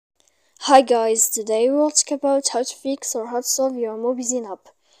Hi guys, today we will talk about how to fix or how to solve your Mobizen app.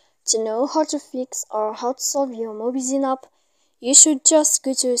 To know how to fix or how to solve your Mobizen app, you should just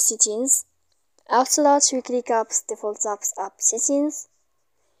go to settings. After that, you click apps, default apps, app settings.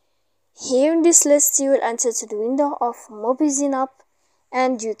 Here in this list, you will enter to the window of Mobizen app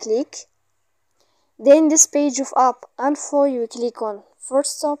and you click. Then this page of app info, you click on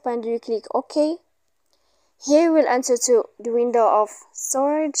first stop and you click OK. Here you will enter to the window of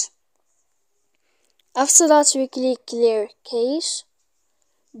storage. After that, we click clear cache.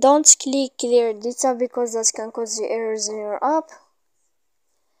 Don't click clear data because that can cause you errors in your app.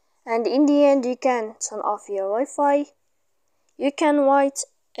 And in the end, you can turn off your Wi-Fi. You can wait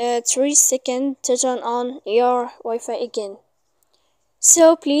 3 seconds to turn on your Wi-Fi again.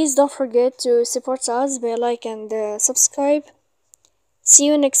 So please don't forget to support us by like and subscribe. See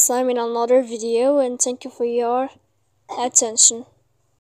you next time in another video and thank you for your attention.